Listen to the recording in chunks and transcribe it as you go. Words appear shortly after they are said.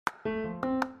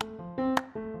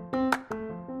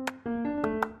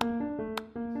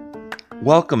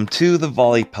Welcome to the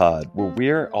Volley Pod, where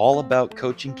we're all about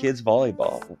coaching kids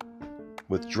volleyball.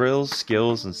 With drills,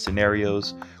 skills, and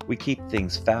scenarios, we keep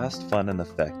things fast, fun, and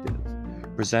effective.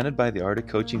 Presented by the Art of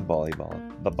Coaching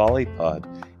Volleyball, the Volley Pod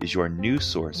is your new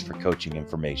source for coaching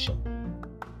information.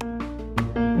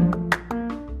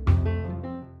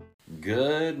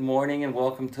 Good morning and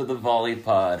welcome to the Volley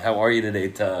Pod. How are you today,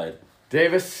 Todd?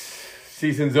 Davis,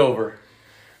 season's over.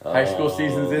 High school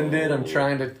season's ended. I'm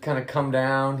trying to kind of come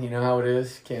down. You know how it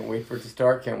is. Can't wait for it to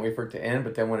start. Can't wait for it to end.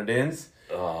 But then when it ends,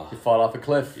 you fall off a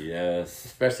cliff. Yes.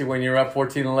 Especially when you're up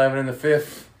 14-11 in the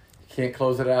fifth. You can't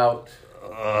close it out.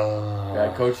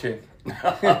 Bad coaching. No.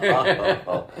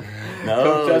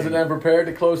 Coach doesn't have prepared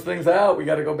to close things out. We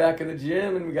got to go back in the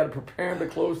gym and we got to prepare him to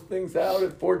close things out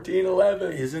at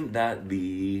 14-11. Isn't that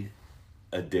the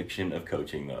addiction of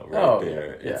coaching, though,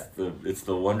 there? Yeah. It's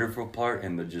the wonderful part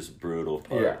and the just brutal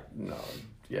part.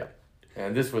 Yeah.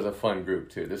 And this was a fun group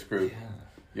too. This group,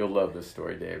 You'll love this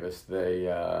story, Davis.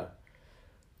 It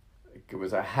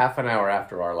was a half an hour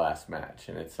after our last match,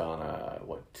 and it's on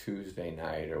Tuesday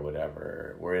night or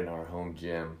whatever. We're in our home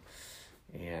gym,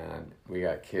 and we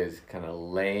got kids kind of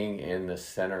laying in the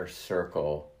center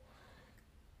circle,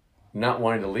 not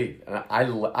wanting to leave. And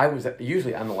I was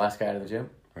usually I'm the last guy out of the gym.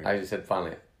 Right. I just said,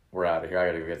 finally, we're out of here. I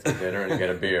got to go get some dinner and get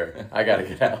a beer. I got to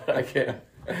get out. I can't.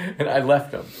 And I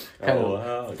left them.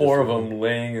 Four of them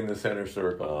laying in the center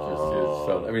circle.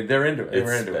 So I mean, they're into it. They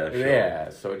were into it.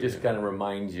 Yeah. So it just kind of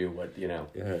reminds you what,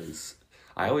 Yes.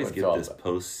 I always get this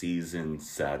postseason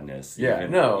sadness.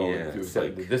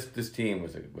 This team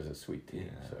was a sweet team.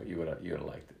 Yeah. So you would have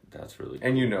liked it. That's really cool.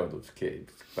 And those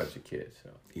kids, a bunch of kids. So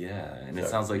it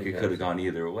sounds like it could have gone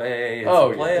either way.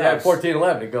 It's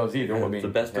 14-11, it goes either way. The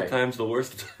best of times, the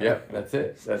worst of times. Yeah, that's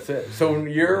it. So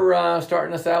you're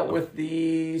starting us out with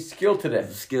the skill today.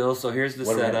 The skill. So here's the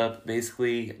setup.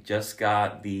 Basically, just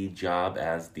got the job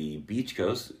as the beach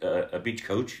coach,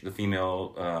 the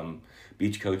female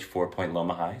beach coach for Point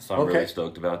Loma High. So I'm really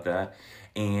stoked about that.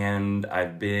 And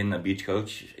I've been a beach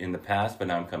coach in the past, but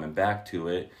now I'm coming back to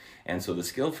it. And so the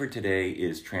skill for today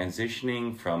is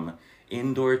transitioning from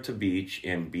indoor to beach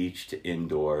and beach to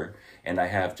indoor. And I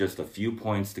have just a few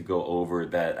points to go over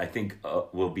that I think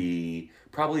will be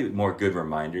probably more good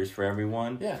reminders for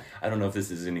everyone. Yeah. I don't know if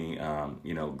this is any,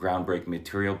 groundbreaking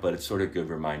material, but it's sort of good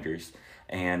reminders.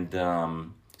 And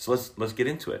so let's get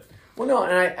into it. Well, no,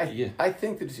 and I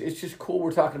think that it's just cool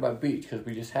we're talking about beach because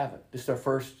we just haven't. This is our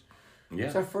first. Yeah.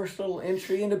 It's our first little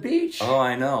entry into beach. Oh,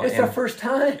 I know. It's our first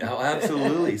time. Oh,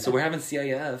 absolutely. So we're having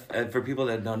CIF. And for people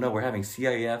that don't know, we're having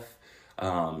CIF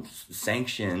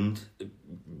sanctioned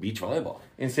beach volleyball.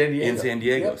 In San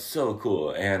Diego. Yep. So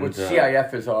cool. And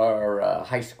CIF is our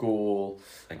high school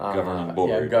governing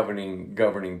board.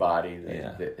 Governing body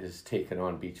that has taken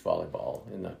on beach volleyball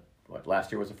in the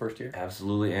last year was the first year?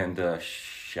 Absolutely, and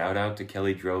shout out to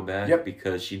Kelly Droback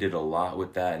because she did a lot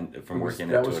with that and from working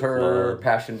into a club. That was her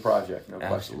passion project, no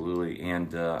question. Absolutely,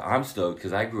 and I'm stoked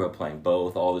because I grew up playing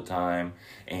both all the time,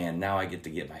 and now I get to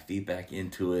get my feet back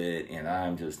into it, and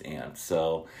I'm just amped.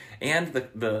 So, and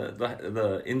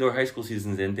the indoor high school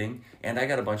season's ending, and I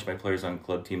got a bunch of my players on the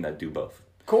club team that do both.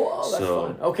 Cool, that's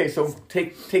fun. Okay, so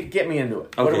get me into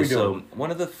it. What are we doing? So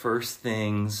one of the first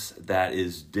things that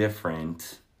is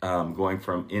different going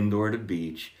from indoor to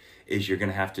beach is you're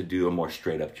going to have to do a more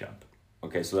straight up jump.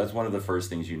 Okay, so that's one of the first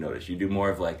things you notice. You do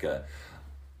more of like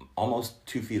almost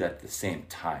 2 feet at the same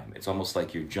time. It's almost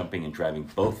like you're jumping and driving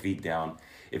both feet down.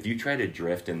 If you try to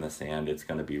drift in the sand, it's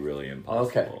going to be really impossible.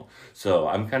 Okay. So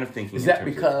I'm kind of thinking. Is that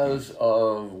because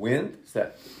of wind?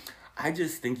 I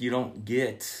just think you don't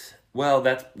get. Well,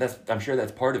 that's I'm sure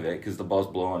that's part of it because the ball's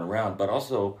blowing around, but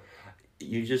also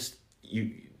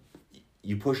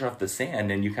you push off the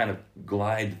sand and you kind of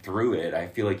glide through it. I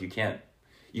feel like you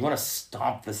want to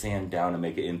stomp the sand down and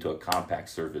make it into a compact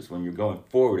surface. When you're going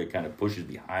forward, it kind of pushes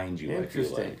behind you.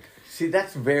 Interesting. I feel like. See,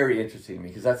 that's very interesting to me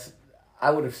because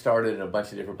I would have started in a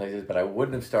bunch of different places, but I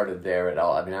wouldn't have started there at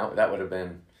all. I mean, that would have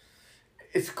been.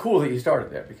 It's cool that you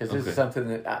started there because this is something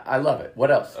that I love it.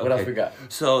 What else? What else we got?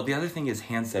 So the other thing is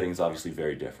hand setting is obviously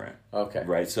very different. Okay.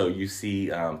 Right. So you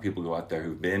see people go out there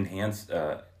who've been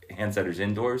hand setters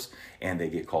indoors and they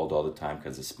get called all the time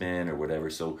because of spin or whatever.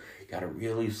 So you got to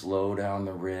really slow down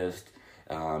the wrist.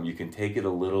 You can take it a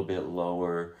little bit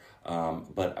lower.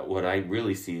 But what I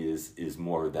really see is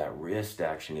more of that wrist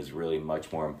action is really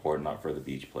much more important for the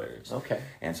beach players. Okay.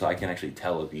 And so I can actually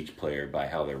tell a beach player by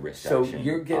how their wrist action operates. So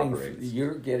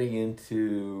you're getting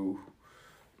into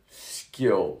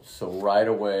skills. So right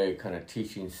away, kind of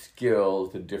teaching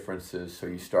skills, the differences. So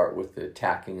you start with the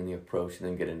attacking and the approach, and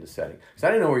then get into setting. Because I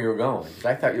didn't know where you were going. Because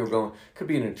I thought you were going, could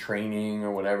be in a training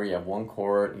or whatever. You have one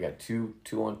court, you got two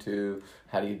on two.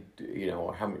 How do you,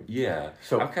 or how many? Yeah.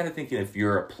 So I'm kind of thinking if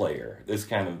you're a player, that's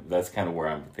kind of where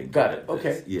I'm thinking. Got it.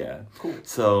 Okay. Yeah. Cool.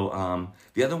 So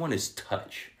the other one is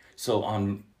touch. So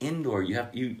on indoor,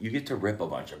 you get to rip a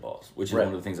bunch of balls, which is one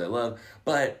of the things I love.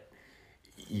 But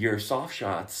your soft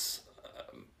shots,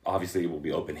 obviously, will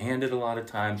be open-handed a lot of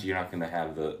times. You're not going to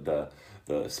have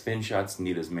the spin shots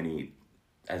need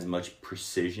as much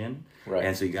precision, right?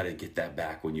 And so you got to get that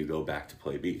back when you go back to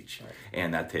play beach, right.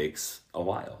 And that takes a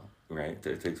while, right?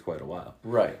 It takes quite a while,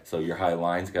 right? So your high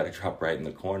line's got to drop right in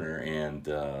the corner, and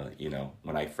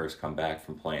when I first come back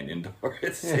from playing indoor,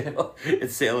 it's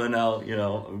sailing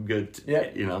out, good,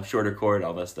 shorter court,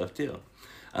 all that stuff too.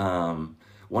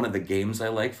 One of the games I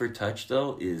like for touch,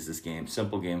 though, is this game,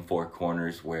 simple game, 4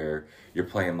 corners, where you're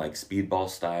playing like speedball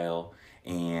style,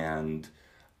 and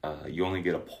you only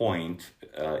get a point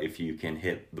if you can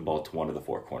hit the ball to one of the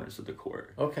 4 corners of the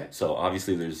court. Okay. So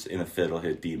obviously there's in the fiddle,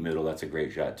 hit deep middle, that's a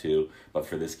great shot too. But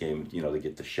for this game, to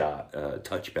get the shot,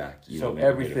 touchback. So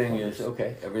everything is,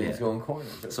 everything's going corners.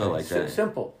 Okay. So like that.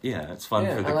 Simple. Yeah, it's fun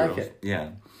for the girls. Like it. Yeah.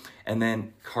 And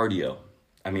then cardio.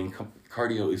 I mean,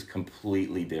 cardio is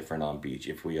completely different on beach,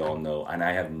 if we all know. And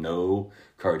I have no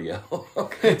cardio,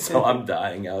 so I'm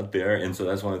dying out there. And so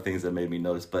that's one of the things that made me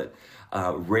notice. But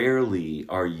rarely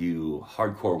are you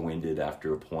hardcore winded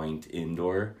after a point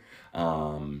indoor.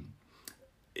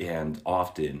 And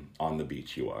often on the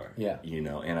beach you are. Yeah.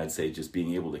 And I'd say just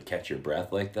being able to catch your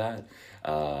breath like that,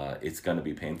 it's going to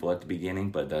be painful at the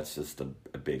beginning, but that's just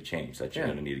a big change that you're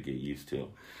going to need to get used to.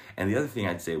 And the other thing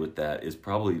I'd say with that is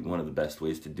probably one of the best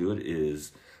ways to do it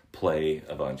is play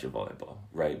a bunch of volleyball,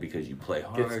 right? Because you play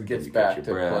hard. Gets you back catch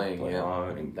to your breath, playing, play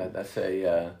hard, and that's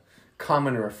a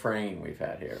common refrain we've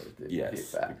had here.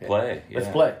 Yes, play. Yeah.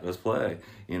 Let's play.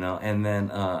 And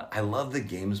then I love the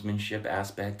gamesmanship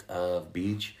aspect of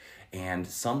beach. And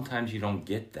sometimes you don't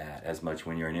get that as much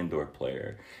when you're an indoor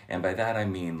player. And by that I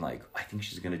mean, like, I think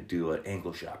she's going to do an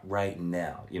ankle shot right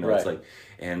now. It's like,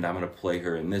 and I'm going to play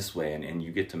her in this way. And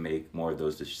you get to make more of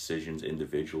those decisions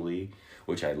individually,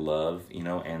 which I love,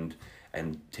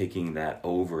 and taking that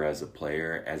over as a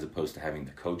player as opposed to having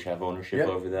the coach have ownership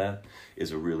over that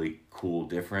is a really cool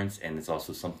difference. And it's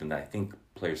also something that I think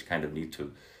players kind of need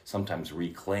to sometimes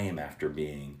reclaim after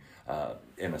being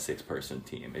in a 6-person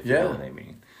team, if you know what I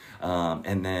mean.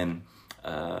 And then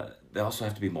they also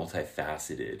have to be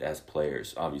multifaceted as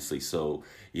players, obviously. So,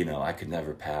 I could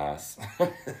never pass.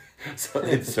 So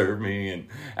they'd serve me, and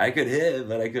I could hit,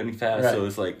 but I couldn't pass. Right. So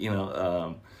it's like,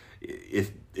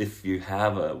 if you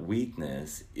have a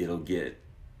weakness, it'll get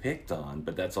picked on,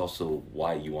 but that's also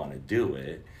why you want to do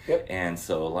it. Yep. And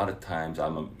so a lot of times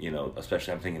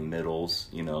especially I'm thinking middles,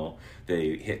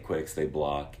 they hit quicks, they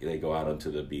block, they go out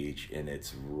onto the beach, and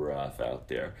it's rough out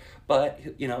there. But,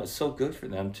 it's so good for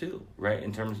them too, right?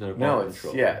 In terms of their ball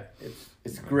control.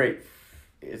 It's great.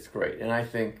 It's great. And I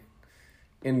think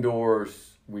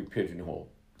indoors we pigeonhole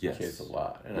kids a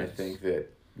lot. And I think that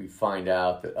we find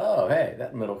out that,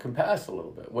 that middle can pass a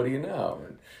little bit. What do you know?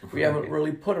 And we haven't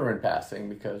really put her in passing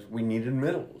because we needed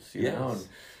middles, you know?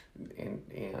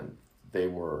 And they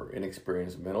were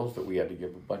inexperienced middles that we had to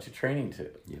give a bunch of training to.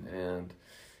 Yeah. And,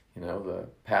 the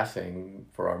passing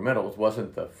for our middles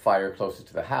wasn't the fire closest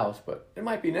to the house, but it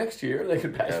might be next year they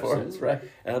could pass for us, right?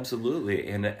 Absolutely.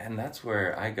 And that's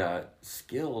where I got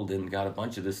skilled and got a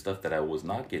bunch of this stuff that I was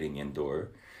not getting indoor,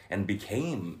 and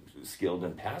became skilled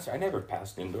in passer. I never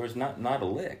passed indoors, not a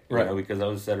lick, because I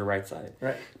was setter right side.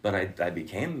 Right. But I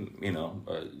became,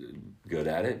 good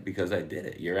at it because I did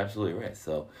it. You're absolutely right.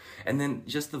 So, and then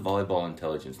just the volleyball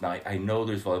intelligence. Now, I know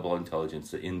there's volleyball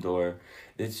intelligence, the indoor.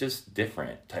 It's just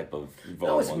different type of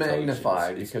volleyball it's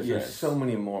magnified intelligence. because there's so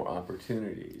many more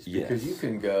opportunities. Because you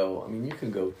can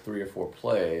go 3 or 4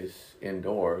 plays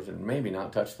indoors and maybe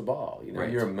not touch the ball.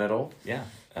 You're a middle. Yeah.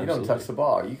 You don't touch the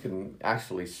ball. You can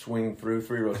actually swing through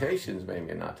 3 rotations maybe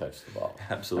and not touch the ball.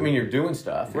 Absolutely. I mean, you're doing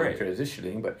stuff, you're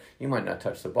transitioning, but you might not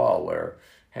touch the ball where,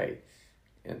 hey,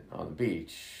 on the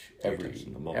beach,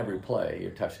 every play, you're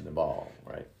touching the ball,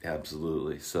 right?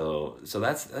 Absolutely. So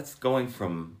that's going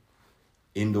from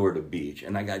indoor to beach,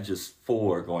 and I got just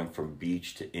 4 going from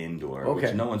beach to indoor,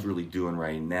 which no one's really doing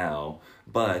right now,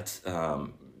 but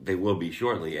they will be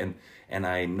shortly. And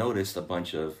I noticed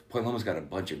Point Loma's got a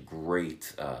bunch of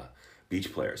great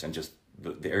beach players, and just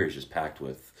the area's just packed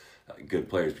with good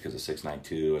players because of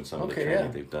 692 and some of the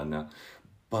training they've done now.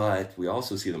 But we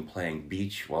also see them playing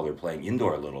beach while they're playing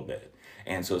indoor a little bit.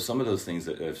 And so some of those things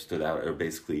that have stood out are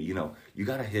basically, you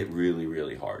got to hit really,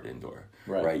 really hard indoor,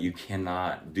 right? You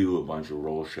cannot do a bunch of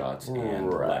roll shots and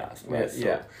last, right?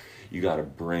 So you got to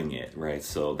bring it, right?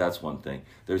 So that's one thing.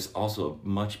 There's also a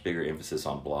much bigger emphasis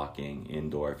on blocking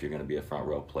indoor if you're going to be a front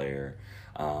row player.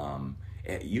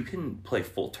 You can play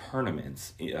full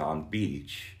tournaments on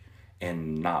beach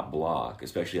and not block,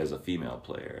 especially as a female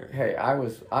player. Hey, I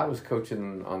was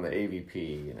coaching on the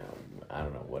AVP, I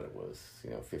don't know what it was,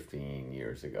 15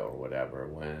 years ago or whatever,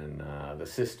 when the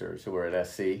sisters who were at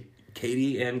SC,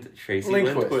 Katie and Tracy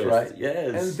Lindquist, right?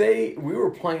 Yes. And we were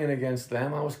playing against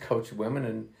them. I was coaching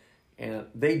women, and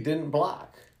they didn't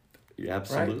block. Yeah,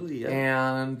 absolutely, right?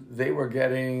 yeah. And they were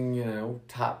getting,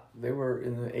 top. They were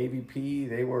in the AVP.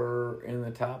 They were in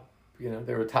the top.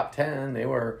 They were top 10. They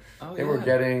were were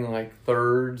getting like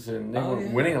thirds, and they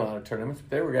weren't winning a lot of tournaments. But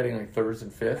they were getting like thirds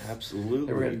and fifths. Absolutely,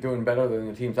 they were doing better than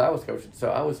the teams I was coaching. So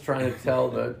I was trying to tell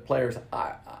the players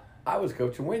I was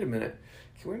coaching. Wait a minute,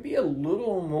 can we be a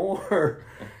little more,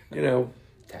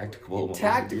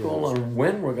 tactical on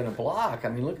when we're going to block? I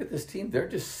mean, look at this team. They're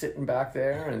just sitting back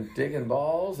there and digging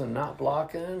balls and not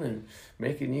blocking and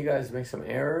making you guys make some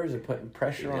errors and putting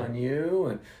pressure on you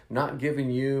and not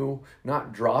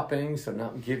dropping, so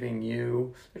not giving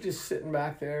you. They're just sitting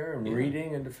back there and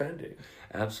reading and defending.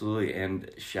 Absolutely. And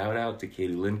shout out to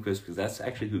Katie Lindquist, because that's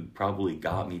actually who probably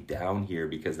got me down here,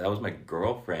 because that was my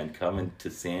girlfriend coming to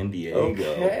San Diego.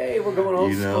 Okay, we're going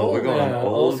old school. We're going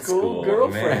old school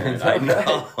girlfriends. Man, I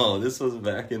know. This was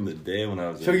back in the day when I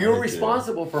was So you were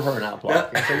responsible for her not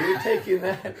blocking. So you're taking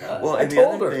that. Well, I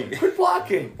told her, quit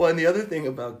blocking. Well, and the other thing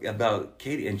about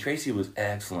Katie, and Tracy was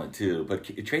excellent too,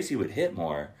 but Tracy would hit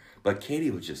more, but Katie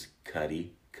was just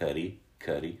cutty,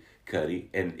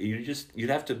 and you'd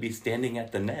have to be standing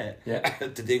at the net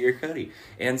to dig your cutty.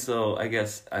 And so I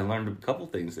guess I learned a couple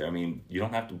things there. I mean, you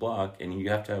don't have to block, and you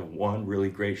have to have one really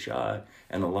great shot,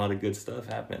 and a lot of good stuff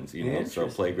happens, so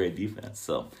play great defense.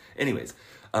 So anyways,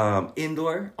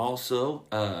 indoor also,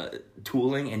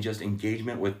 tooling and just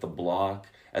engagement with the block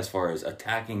as far as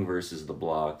attacking versus the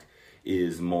block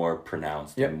is more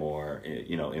pronounced and more,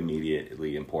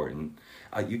 immediately important.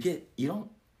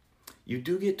 You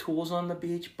do get tools on the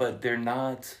beach, but they're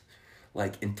not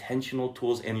like intentional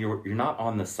tools, and you're not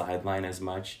on the sideline as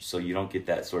much, so you don't get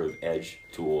that sort of edge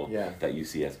tool that you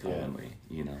see as commonly,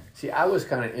 See, I was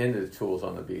kind of into the tools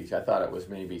on the beach. I thought it was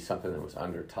maybe something that was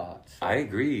under-taught. So. I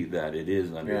agree that it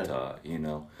is under-taught,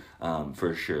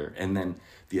 for sure. And then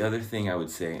the other thing I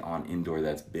would say on indoor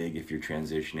that's big if you're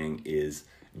transitioning is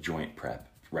joint prep,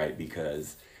 right?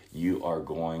 Because you are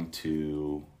going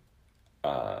to...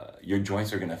 your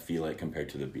joints are going to feel it compared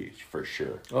to the beach, for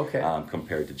sure. Okay.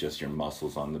 Compared to just your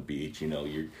muscles on the beach,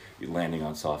 you're landing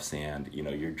on soft sand,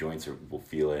 your joints will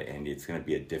feel it, and it's going to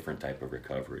be a different type of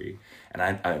recovery. And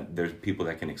I there's people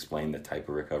that can explain the type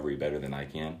of recovery better than I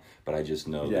can, but I just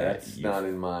know that it's not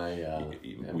in my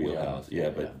wheelhouse.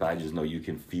 But I just know you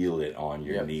can feel it on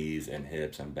your knees and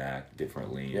hips and back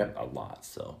differently a lot.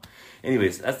 So,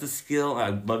 anyways, that's the skill.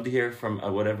 I'd love to hear from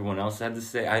what everyone else had to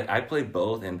say. I play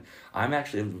both, and I'm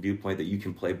actually of the viewpoint that you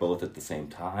can play both at the same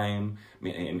time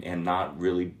and not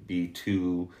really be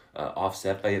too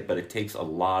offset by it, but it takes a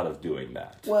lot of doing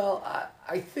that. Well,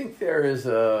 I think there is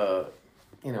a,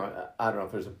 I don't know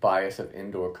if there's a bias of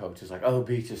indoor coaches like, oh,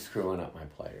 beach is screwing up my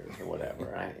players or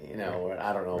whatever. I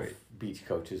don't know if beach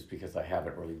coaches, because I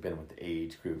haven't really been with the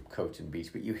age group coaching beach,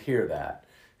 but you hear that.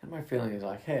 And my feeling is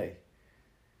like, hey,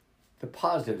 the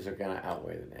positives are going to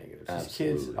outweigh the negatives.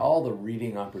 Absolutely. These kids, all the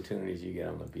reading opportunities you get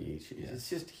on the beach, it's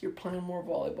just, you're playing more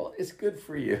volleyball. It's good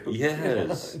for you.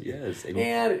 Yes, yes.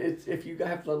 And it's, if you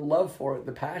have the love for it,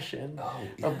 the passion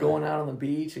of going out on the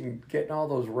beach and getting all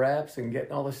those reps and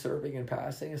getting all the serving and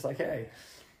passing, it's like, hey,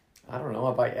 I don't know,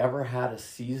 have I ever had a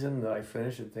season that I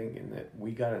finished and thinking that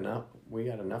we got enough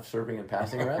serving and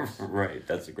passing reps? Right,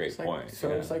 that's a great point.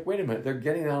 It's like, wait a minute, they're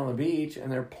getting out on the beach and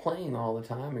they're playing all the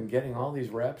time and getting all these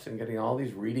reps and getting all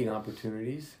these reading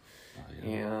opportunities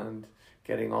and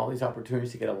getting all these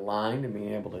opportunities to get aligned and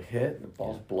being able to hit, and the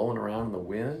ball's blowing around in the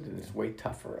wind and it's way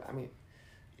tougher. I mean,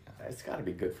 it's got to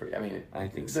be good for you. I mean, I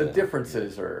think the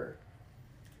differences there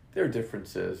are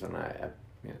differences, and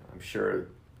I'm sure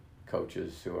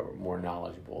coaches who are more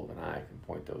knowledgeable than I can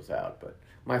point those out, but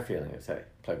my feeling is, hey,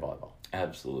 play volleyball.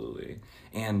 Absolutely.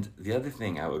 And the other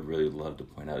thing I would really love to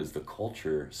point out is the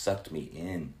culture sucked me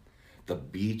in. The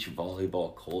beach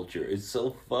volleyball culture. It's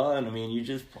so fun. I mean,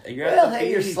 you're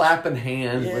you're slapping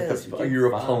hands with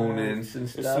your opponents and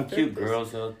stuff. There's some cute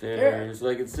girls out there. It's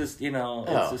like, it's just,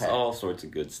 it's just all sorts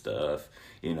of good stuff,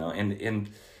 and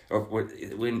or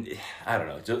when I don't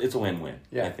know, it's a win-win.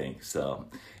 I think so.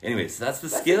 Anyways, that's the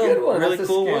that's skill. A good one. Really that's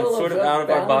cool one. Sort of out of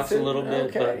our box a little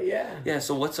bit. Okay, but yeah.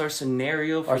 So what's our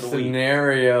scenario for the week? Our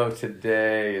scenario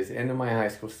today is end of my high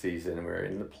school season. We're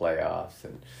in the playoffs,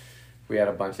 and we had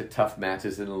a bunch of tough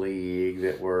matches in the league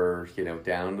that were,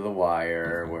 down to the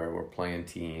wire, where we're playing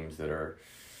teams that are,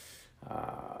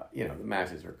 the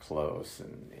matches are close,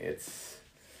 and it's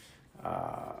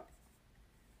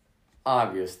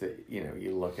obvious that,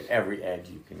 you look at every edge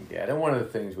you can get. And one of the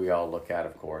things we all look at,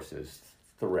 of course, is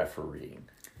the refereeing.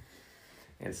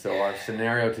 And so our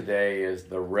scenario today is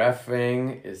the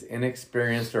reffing is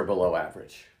inexperienced or below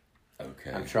average.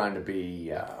 Okay. I'm trying to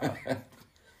be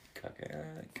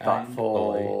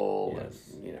thoughtful,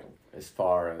 yes. As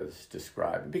far as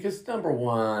describing. Because number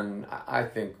one, I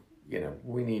think,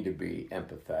 we need to be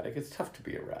empathetic. It's tough to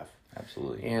be a ref.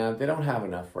 Absolutely. And they don't have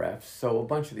enough refs. So a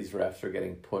bunch of these refs are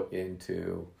getting put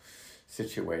into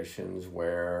situations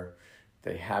where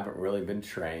they haven't really been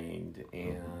trained.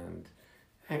 And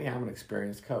hey, I'm an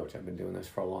experienced coach. I've been doing this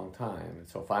for a long time. And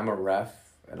so if I'm a ref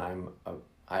and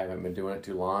I haven't been doing it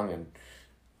too long, and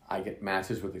I get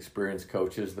matches with experienced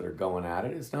coaches that are going at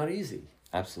it, it's not easy.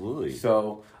 Absolutely.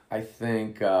 So I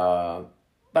think, but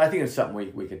I think it's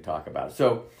something we can talk about.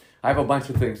 So I have a bunch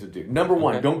of things to do. Number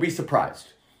one, don't be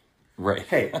surprised. Right.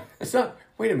 Hey, it's not,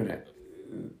 wait a minute.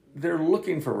 They're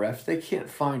looking for refs. They can't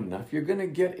find enough. You're going to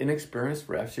get inexperienced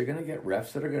refs. You're going to get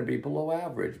refs that are going to be below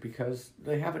average because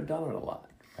they haven't done it a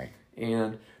lot. Right.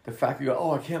 And the fact you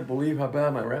go, I can't believe how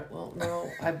bad my ref. Well,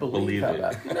 no, I believe how it.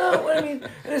 bad. No, and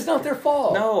it's not their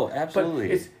fault. No,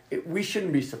 absolutely. But we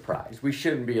shouldn't be surprised. We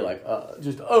shouldn't be like,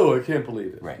 I can't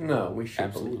believe it. Right. No, we should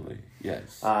absolutely. believe it.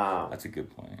 Yes. That's a good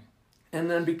point.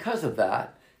 And then because of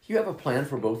that, you have a plan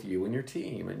for both you and your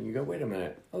team. And you go, wait a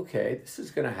minute. Okay, this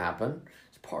is going to happen.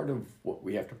 It's part of what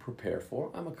we have to prepare for.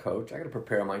 I'm a coach. I got to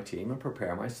prepare my team and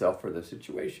prepare myself for this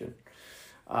situation.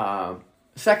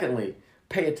 Secondly,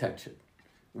 pay attention.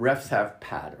 Refs have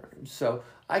patterns. So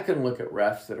I can look at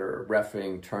refs that are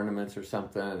reffing tournaments or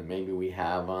something, and maybe we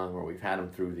have them or we've had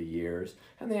them through the years,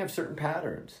 and they have certain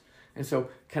patterns. And so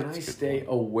can I stay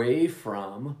away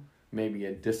from maybe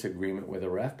a disagreement with a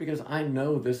ref because I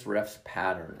know this ref's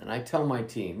pattern? And I tell my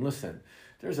team, listen,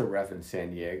 there's a ref in San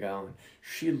Diego, and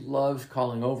she loves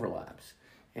calling overlaps.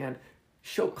 And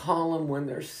she'll call them when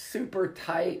they're super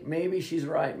tight. Maybe she's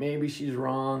right, maybe she's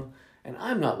wrong. And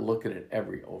I'm not looking at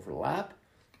every overlap.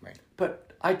 Right.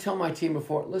 But I tell my team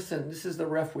before, listen, this is the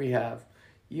ref we have.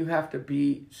 You have to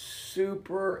be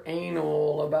super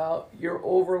anal about your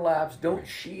overlaps. Don't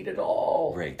cheat at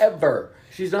all. Right. Ever.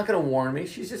 She's not going to warn me.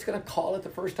 She's just going to call it the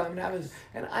first time it happens.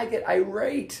 And I get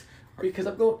irate because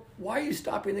I'm going, why are you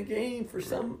stopping the game for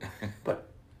some? But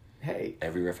hey,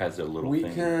 every ref has their little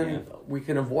thing. We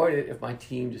can avoid it if my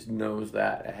team just knows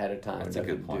that ahead of time. That's and a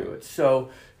good point. do it. So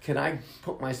can I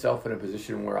put myself in a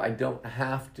position where I don't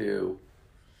have to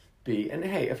be, and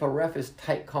hey, if a ref is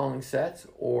tight calling sets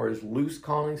or is loose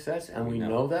calling sets, and we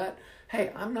know that,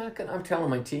 hey, I'm telling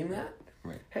my team that.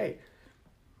 Right. Hey,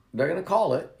 they're going to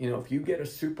call it. If you get a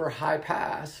super high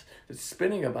pass that's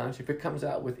spinning a bunch, if it comes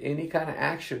out with any kind of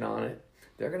action on it,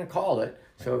 they're going to call it.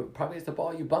 Right. So probably it's the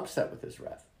ball you bump set with this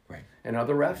ref. Right. And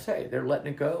other refs, hey, they're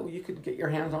letting it go. You could get your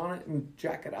hands on it and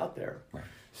jack it out there. Right.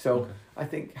 So I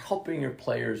think helping your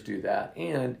players do that,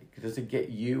 and does it get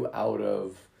you out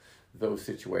of those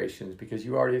situations because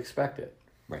you already expect it.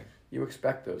 Right. You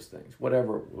expect those things,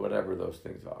 whatever those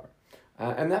things are.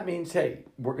 And that means, hey,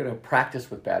 we're going to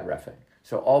practice with bad reffing.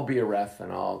 So I'll be a ref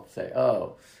and I'll say,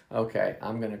 okay,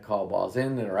 I'm going to call balls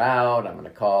in that are out. I'm going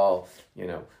to call,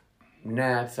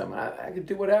 nets. I could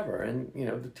do whatever. And,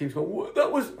 the team's going, what?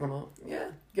 That was,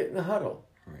 get in the huddle.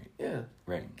 Right. Yeah.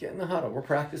 Right. Get in the huddle. We're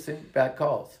practicing bad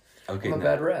calls. Okay. I'm a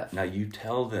bad ref. Now you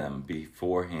tell them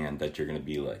beforehand that you're going to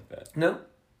be like that. No.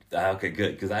 Okay,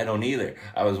 good, because I don't either.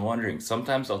 I was wondering.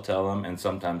 Sometimes I'll tell them, and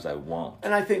sometimes I won't.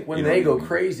 And I think when they go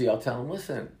crazy, I'll tell them,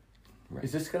 listen,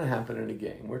 is this going to happen in a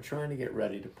game? We're trying to get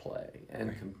ready to play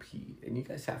and compete. And you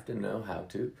guys have to know how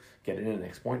to get in an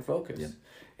X-point focus. Yep.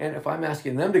 And if I'm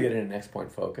asking them to get in an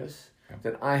X-point focus,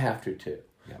 then I have to too.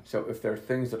 Yep. So if there are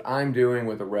things that I'm doing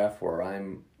with a ref where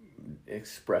I'm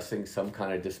expressing some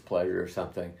kind of displeasure or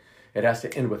something, it has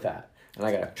to end with that. And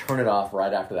I got to turn it off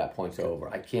right after that point's over.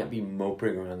 I can't be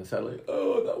moping around the side like,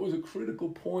 that was a critical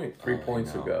point 3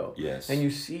 points ago. Yes. And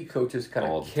you see coaches kind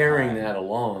of carrying that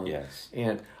along. Yes.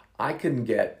 And I can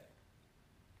get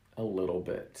a little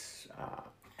bit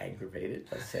aggravated,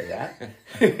 let's say that.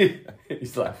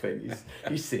 He's laughing.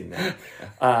 He's seen that.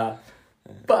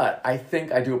 But I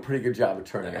think I do a pretty good job of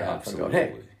turning it off and going,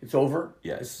 hey, it's over.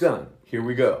 Yes. It's done. Here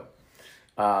we go.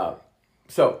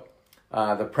 So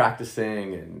the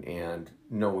practicing and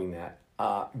knowing that.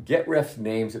 Get refs'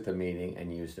 names at the meeting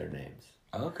and use their names.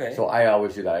 Okay. So I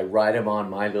always do that. I write them on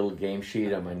my little game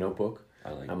sheet on my notebook.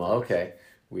 I'm like, okay,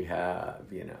 we have,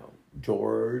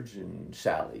 George and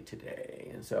Sally today.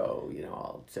 And so,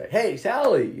 I'll say, hey,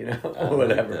 Sally, or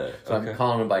whatever. Like so I'm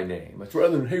calling them by name. It's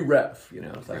rather than, hey, ref,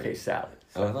 it's like, hey, Sally.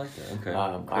 So, I like that. Okay.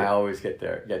 Cool. I always get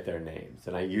their names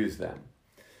and I use them.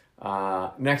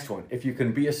 Next one, if you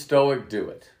can be a stoic, do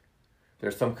it.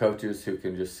 There's some coaches who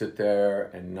can just sit there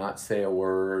and not say a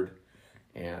word,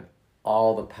 and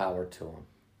all the power to them.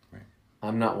 Right.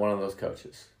 I'm not one of those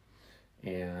coaches.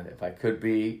 And if I could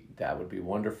be, that would be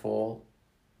wonderful.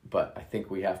 But I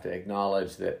think we have to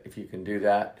acknowledge that if you can do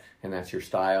that and that's your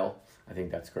style, I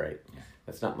think that's great. Yeah.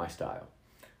 That's not my style.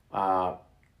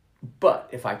 But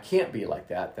if I can't be like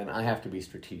that, then I have to be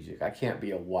strategic. I can't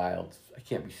be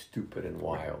stupid and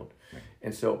wild. Right.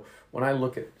 And so when I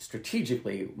look at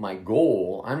strategically, my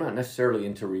goal, I'm not necessarily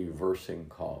into reversing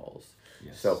calls.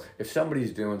 Yes. So if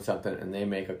somebody's doing something and they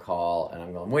make a call and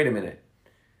I'm going, wait a minute,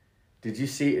 did you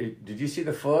see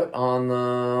the foot on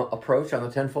the approach on the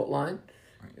 10-foot line?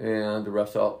 Right. And the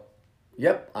ref's all,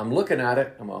 yep, I'm looking at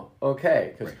it. I'm all,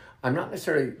 okay. Because I'm not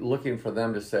necessarily looking for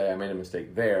them to say I made a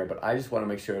mistake there, but I just want to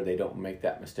make sure they don't make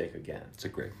that mistake again. That's a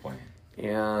great point.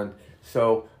 And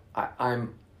so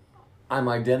I'm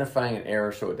identifying an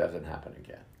error so it doesn't happen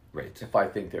again. Right. If I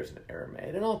think there's an error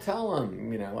made, and I'll tell them,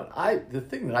 the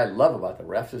thing that I love about the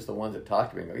refs is the ones that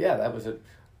talk to me and go, yeah, that was it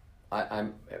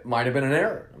might have been an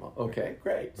error. I'm like, okay,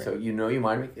 great. Right. So you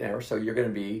might make an error, so you're going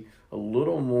to be a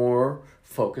little more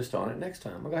focused on it next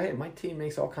time. I go, hey, my team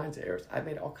makes all kinds of errors. I've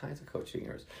made all kinds of coaching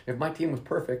errors. If my team was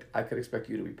perfect, I could expect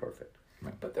you to be perfect.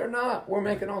 Right. But they're not. We're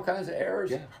making all kinds of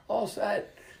errors. Yeah. All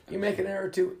set. You make an error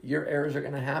too, your errors are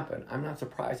going to happen. I'm not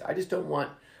surprised. I just don't want,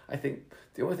 I think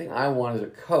the only thing I want as a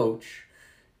coach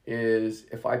is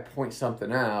if I point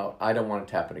something out, I don't want it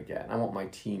to happen again. I want my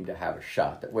team to have a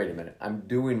shot that, wait a minute, I'm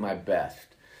doing my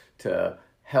best to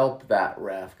help that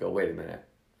ref go, wait a minute,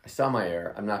 I saw my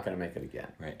error, I'm not going to make it again.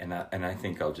 Right, and I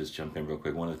think I'll just jump in real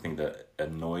quick. One of the things that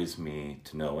annoys me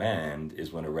to no end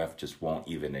is when a ref just won't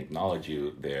even acknowledge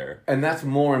you there. And that's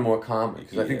more and more common,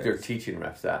 because I think they're teaching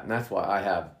refs that, and that's why I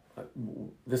have,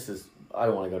 I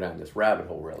don't want to go down this rabbit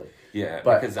hole really. Yeah,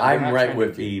 but because I'm right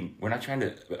with you. We're not trying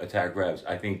to attack refs.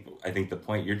 I think the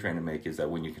point you're trying to make is that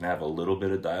when you can have a little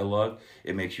bit of dialogue,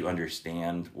 it makes you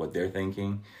understand what they're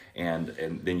thinking, and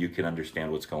then you can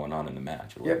understand what's going on in the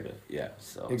match a little bit. Yeah,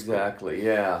 so exactly.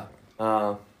 Yeah.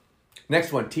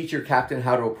 Next one: teach your captain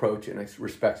how to approach and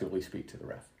respectively speak to the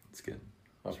ref. It's good.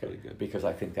 That's really good, because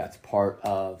I think that's part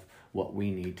of what we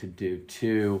need to do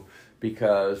too.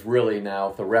 Because really now,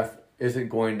 if the ref isn't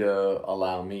going to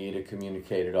allow me to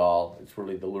communicate at all, it's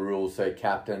really the rules say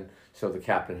captain, so the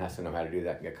captain has to know how to do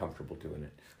that and get comfortable doing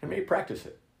it. And maybe practice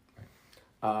it.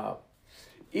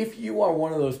 If you are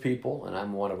one of those people, and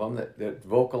I'm one of them, that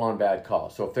vocal on bad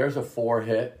calls. So if there's a 4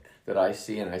 hit that I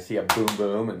see, and I see a boom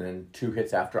boom, and then 2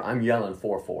 hits after, I'm yelling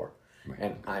 4-4. Right.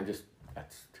 And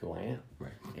that's who I am.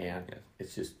 Right. And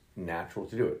it's just natural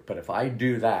to do it. But if I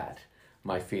do that,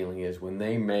 my feeling is when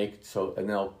they make, and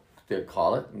they'll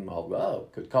call it, and I'll go, oh,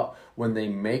 good call. When they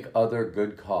make other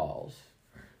good calls,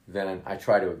 then I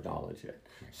try to acknowledge it.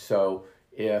 So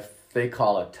if they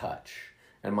call a touch,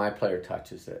 and my player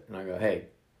touches it, and I go, hey,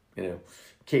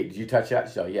 Kate, did you touch that?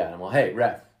 She's like, yeah. And I'm like, hey,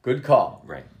 ref, good call.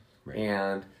 Right.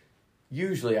 And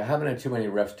usually, I haven't had too many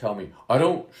refs tell me, I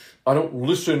don't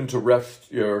listen to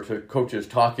refs or to coaches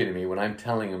talking to me when I'm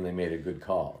telling them they made a good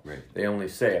call. Right. They only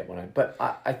say it when but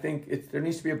I think there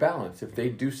needs to be a balance. If they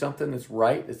do something that's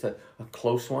right, it's a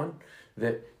close one,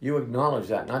 that you acknowledge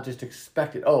that, not just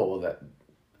expect it. Oh, well,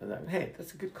 hey,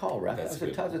 that's a good call, ref. That was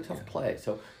a tough play.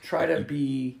 So try to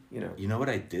be, You know what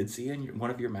I did see in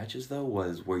one of your matches, though,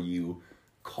 was where you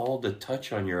called a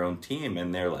touch on your own team,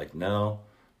 and they're like, no.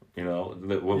 We're going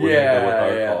to go with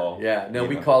our call. Yeah. No,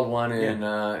 we called one in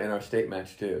our state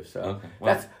match too. So okay.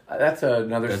 Well, that's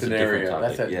another scenario.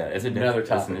 That's another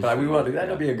topic. But we want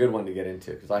that'll be a good one to get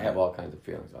into because I have all kinds of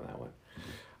feelings on that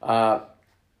one.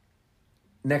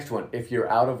 Next one: if you're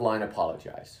out of line,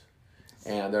 apologize.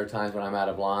 And there are times when I'm out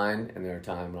of line, and there are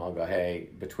times when I'll go,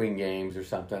 hey, between games or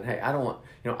something. Hey, I don't want.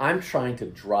 I'm trying to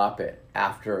drop it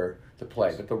after the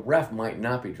play, but the ref might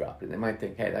not be dropped, and they might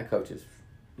think, hey, that coach is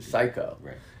psycho.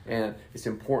 Right. And it's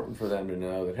important for them to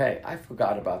know that, hey, I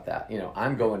forgot about that.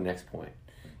 I'm going next point.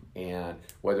 And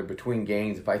whether between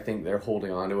games, if I think they're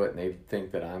holding on to it and they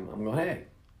think that I'm going, hey,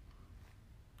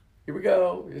 here we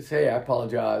go. It's, hey, I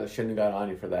apologize. I shouldn't have got on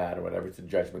you for that or whatever. It's a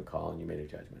judgment call and you made a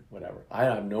judgment, whatever. I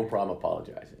have no problem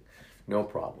apologizing. No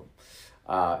problem.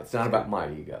 It's not about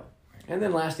my ego. And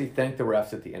then lastly, thank the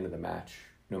refs at the end of the match,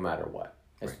 no matter what.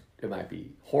 It might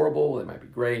be horrible, it might be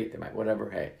great, it might whatever.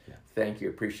 Hey, thank you,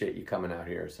 appreciate you coming out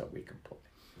here so we can play.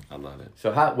 I love it.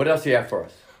 So what else do you have for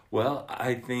us? Well,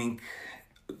 I think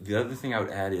the other thing I would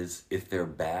add is if they're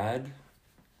bad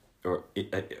or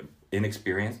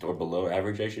inexperienced or below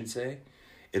average, I should say,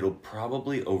 it'll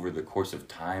probably over the course of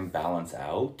time balance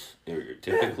out,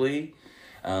 typically.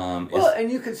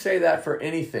 And you could say that for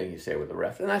anything you say with a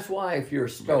ref. And that's why if you're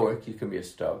stoic, you can be a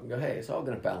stoic and go, hey, it's all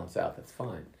going to balance out. That's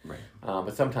fine. Right.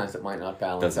 But sometimes it might not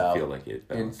balance Doesn't out feel like it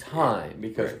in time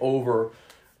because over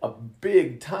a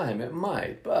big time it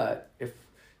might. But if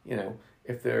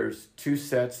there's two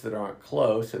sets that aren't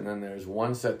close and then there's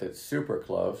one set that's super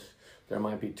close, there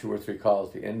might be 2 or 3 calls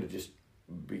at the end just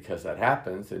because that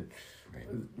happens. And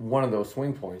one of those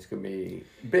swing points can be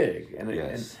big. And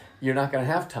you're not going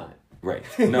to have time. Right.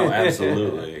 No,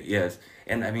 absolutely. Yes.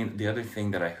 And I mean, the other thing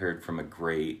that I heard from a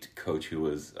great coach who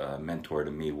was a mentor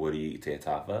to me, Woody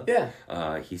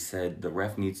Teatafa, he said the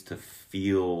ref needs to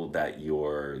feel that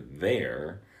you're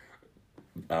there,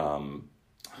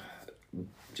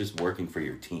 just working for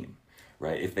your team,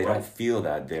 right? If they don't feel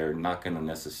that, they're not going to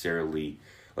necessarily,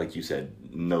 like you said,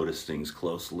 notice things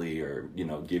closely or,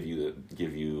 give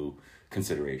you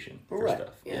consideration for stuff.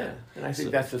 Yeah. And I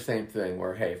think that's the same thing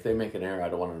where, hey, if they make an error, I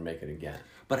don't want them to make it again.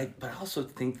 But I also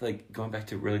think, like, going back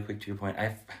to really quick to your point, I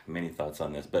have many thoughts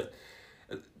on this, but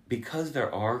because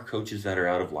there are coaches that are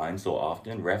out of line so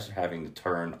often, refs are having to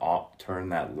turn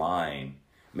that line,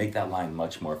 make that line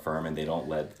much more firm, and they don't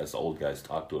let us old guys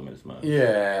talk to them as much.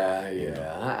 I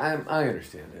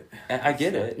understand it. I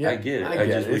get it. Yeah, I get it. I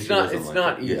get it. It's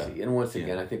not easy. Yeah. And once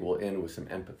again, I think we'll end with some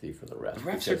empathy for the refs. The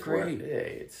refs are great.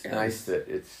 It's nice that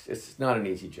it's not an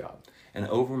easy job. And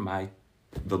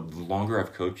the longer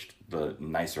I've coached, the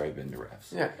nicer I've been to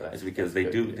refs. Yeah, it's because they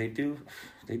do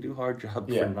hard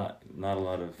jobs for not a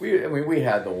lot of. We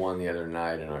had the one the other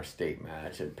night in our state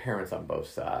match, and parents on both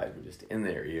sides were just in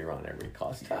their ear on every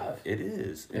call. It's tough. It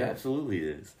is. It absolutely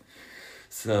is.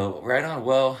 So right on.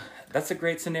 Well, that's a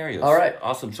great scenario. All right.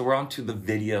 Awesome. So we're on to the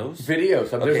videos.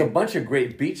 There's a bunch of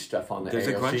great beach stuff on the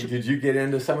AOC. Did you get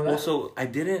into some of that? Well, so I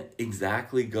didn't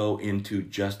exactly go into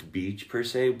just beach per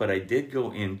se, but I did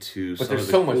go into some of the there's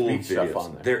so much cool beach videos. Stuff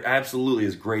on there. There absolutely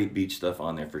is great beach stuff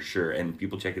on there for sure, and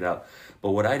people check it out.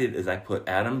 But what I did is I put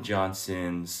Adam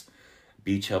Johnson's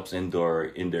Beach Helps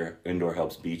Indoor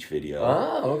Helps Beach video.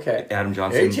 Oh, okay. Adam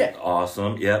Johnson, AJ.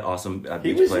 awesome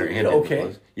beach player. And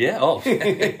okay. Yeah,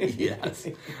 yes.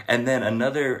 And then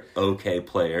another okay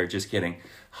player, just kidding,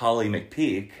 Holly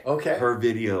McPeak, her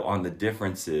video on the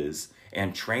differences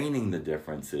and training the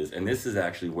differences. And this is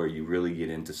actually where you really get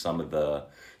into some of the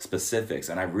specifics.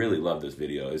 And I really love this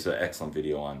video. It's an excellent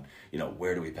video on,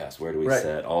 where do we pass, where do we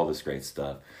set, all this great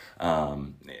stuff.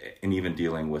 And even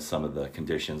dealing with some of the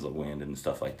conditions of wind and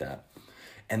stuff like that.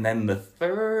 And then the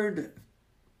third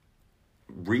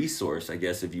resource, I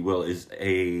guess, if you will, is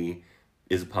a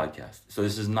podcast. So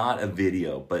this is not a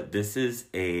video, but this is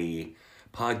a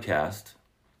podcast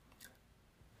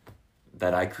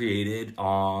that I created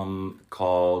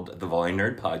called the Volley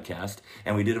Nerd Podcast.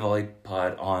 And we did a volley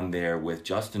pod on there with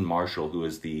Justin Marshall, who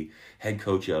is the head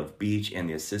coach of beach and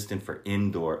the assistant for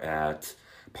indoor at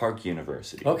Park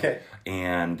University. Okay.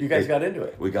 And you guys got into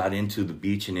it. We got into the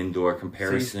beach and indoor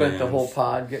comparisons. So you spent the whole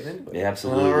pod getting into it. Yeah,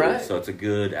 absolutely. All right. So it's a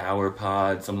good hour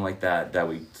pod, something like that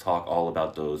we talk all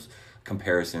about those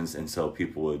comparisons, and so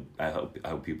I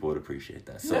hope people would appreciate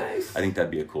that. So nice. I think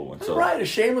that'd be a cool one. So a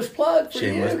shameless plug for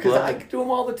you, because I do them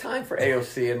all the time for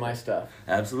AOC and my stuff.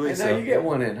 Absolutely. And now you get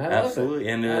one in. I love it.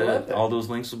 And all those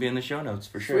links will be in the show notes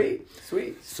for sure.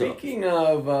 Sweet. Speaking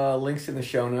of links in the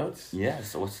show notes,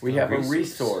 so we have a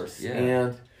resource. Yeah.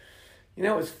 And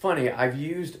it's funny. I've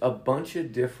used a bunch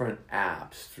of different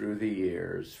apps through the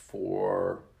years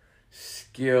for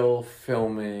skill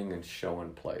filming and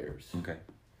showing players. Okay.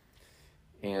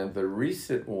 And the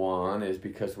recent one is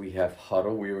because we have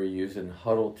Huddle. We were using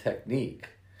Huddle Technique.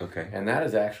 Okay. And that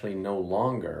is actually no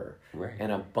longer. Right.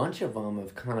 And a bunch of them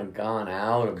have kind of gone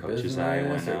out of business.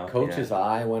 Coach's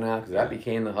Eye went out because that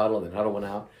became the Huddle, and then Huddle went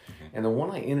out. Okay. And the one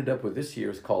I ended up with this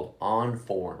year is called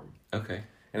OnForm. Okay.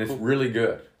 And it's really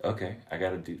good. Okay. I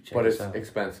got to check but this it's out.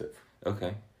 expensive.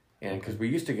 Okay. And because we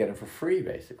used to get them for free,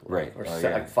 basically. Right. Or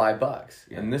like $5.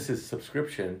 Yeah. And this is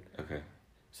subscription. Okay.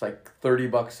 It's like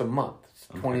 $30 a month. It's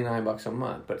 $29 a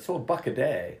month, but it's still $1 a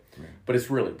day. Right. But it's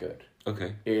really good.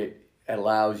 Okay. It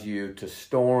allows you to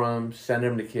store them, send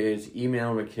them to kids,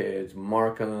 email them to kids,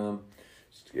 mark them.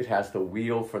 It has the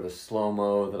wheel for the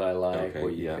slow-mo that I like, where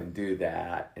you can do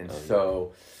that. And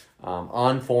so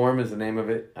OnForm is the name of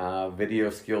it,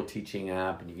 video skill teaching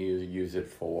app, and you use it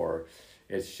for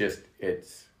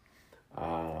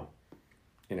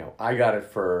I got it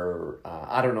for,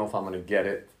 I don't know if I'm going to get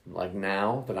it like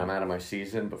now that I'm out of my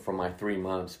season, but for my 3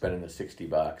 months spending the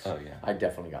 $60, oh yeah, I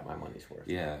definitely got my money's worth.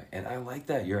 Yeah, and I like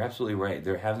that. You're absolutely right.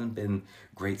 There hasn't been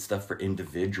great stuff for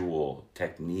individual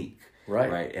technique.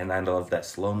 Right. And I love that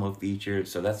slow-mo feature.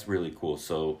 So that's really cool.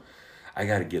 So I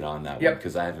got to get on that one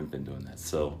because I haven't been doing that.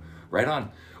 So right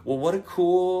on. Well, what a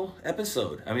cool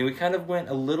episode. I mean, we kind of went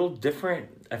a little different,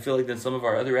 I feel like, than some of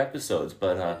our other episodes.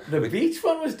 But the beach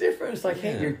one was different. It's like,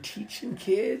 hey, you're teaching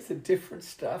kids the different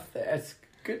stuff. That's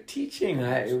good teaching.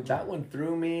 That one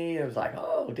threw me. I was like,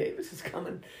 oh, Davis is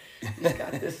coming. He's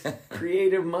got this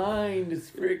creative mind. It's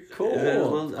very cool.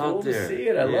 Cool to see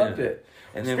it. I loved it.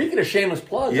 And then, speaking of shameless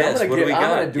plugs, I'm going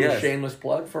to do a shameless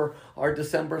plug for our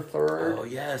December 3rd. Oh,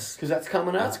 yes. Because that's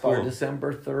coming up. That's cool. Our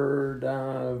December 3rd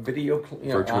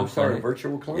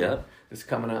virtual clinic. Yep. It's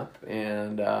coming up.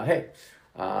 And, hey,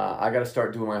 I got to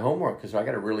start doing my homework because I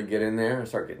got to really get in there and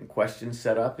start getting questions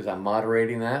set up because I'm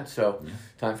moderating that. So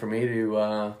time for me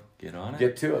to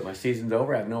get to it. My season's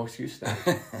over. I have no excuse now.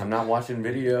 I'm not watching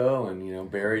video and,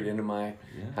 buried into my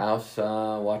house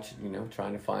watching,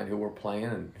 trying to find who we're playing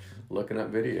and looking up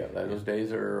video. Those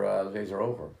days are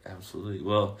over. Absolutely.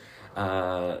 Well,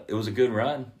 it was a good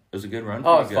run. It was a good run.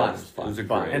 Oh, it was fun. It was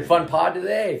fun. And fun pod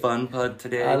today. Fun pod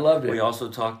today. I loved it. We also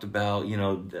talked about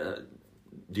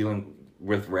dealing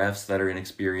with refs that are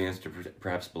inexperienced or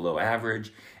perhaps below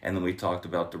average, and then we talked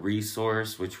about the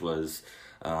resource, which was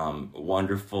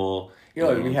wonderful.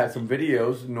 We had some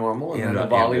videos, normal, and then the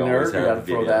volley nerd, we got to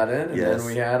throw that in, and then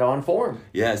we had OnForm.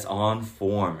 Yes,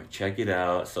 OnForm. Check it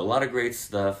out. So a lot of great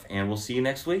stuff, and we'll see you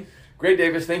next week. Great,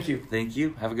 Davis. Thank you. Thank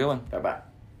you. Have a good one. Bye-bye.